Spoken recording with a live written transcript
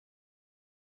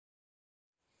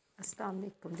Assalamu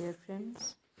alaikum dear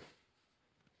friends,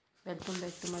 welcome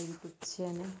back to my YouTube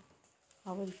channel.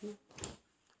 How are you?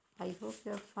 I hope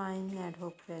you are fine and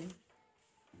hope well.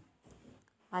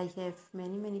 I have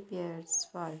many pairs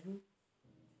for you.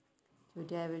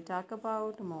 Today I will talk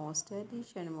about most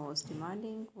stylish and most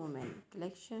demanding women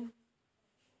collection.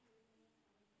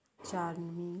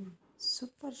 Charming,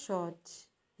 super short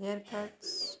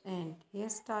haircuts and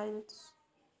hairstyles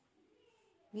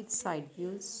with side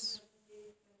views.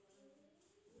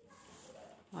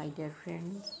 My dear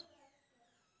friends,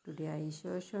 today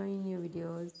I showing you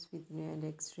videos with new and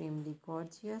extremely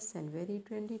gorgeous and very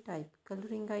trendy type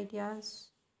coloring ideas.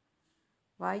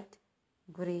 White,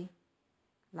 grey,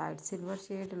 light silver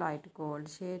shade, light gold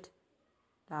shade,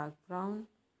 dark brown,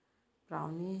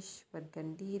 brownish,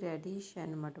 burgundy, reddish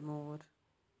and mud more.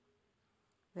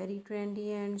 Very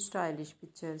trendy and stylish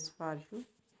pictures for you.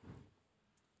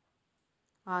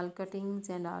 All cuttings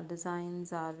and all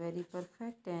designs are very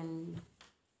perfect and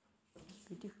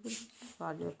beautiful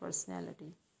for your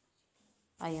personality.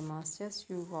 I must just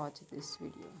you watch this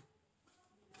video.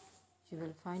 You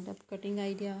will find up cutting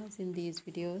ideas in these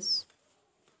videos.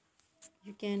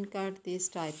 You can cut this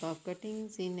type of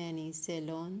cuttings in any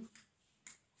salon.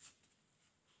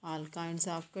 All kinds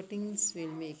of cuttings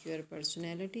will make your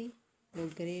personality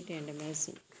look great and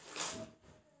amazing.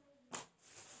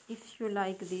 If you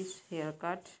like this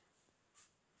haircut,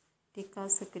 take a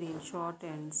screenshot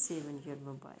and save in your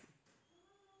mobile.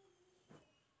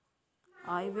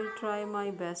 I will try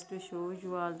my best to show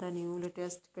you all the new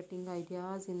latest cutting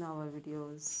ideas in our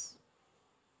videos.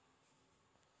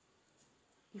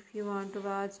 If you want to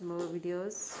watch more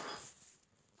videos,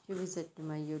 you visit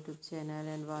my YouTube channel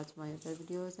and watch my other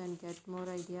videos and get more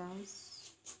ideas.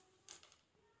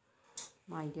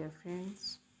 My dear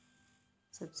friends,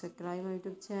 subscribe my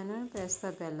YouTube channel, press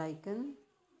the bell icon.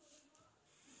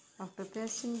 After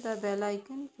pressing the bell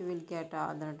icon, you will get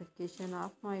all the notification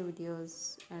of my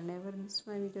videos and never miss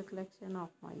my video collection of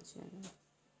my channel.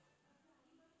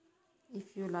 If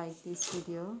you like this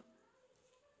video,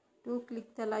 do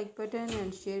click the like button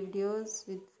and share videos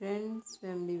with friends,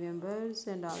 family members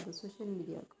and all the social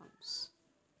media accounts.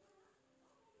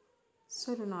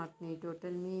 So do not need to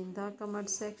tell me in the comment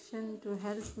section to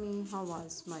help me how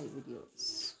was my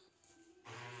videos.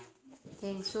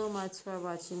 Thanks so much for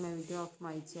watching my video of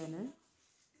my channel.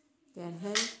 Can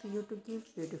help you to give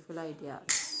beautiful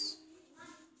ideas.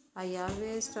 I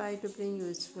always try to bring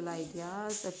useful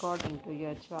ideas according to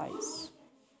your choice.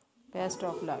 Best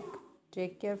of luck.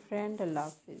 Take care friend.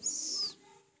 Allah Hafiz.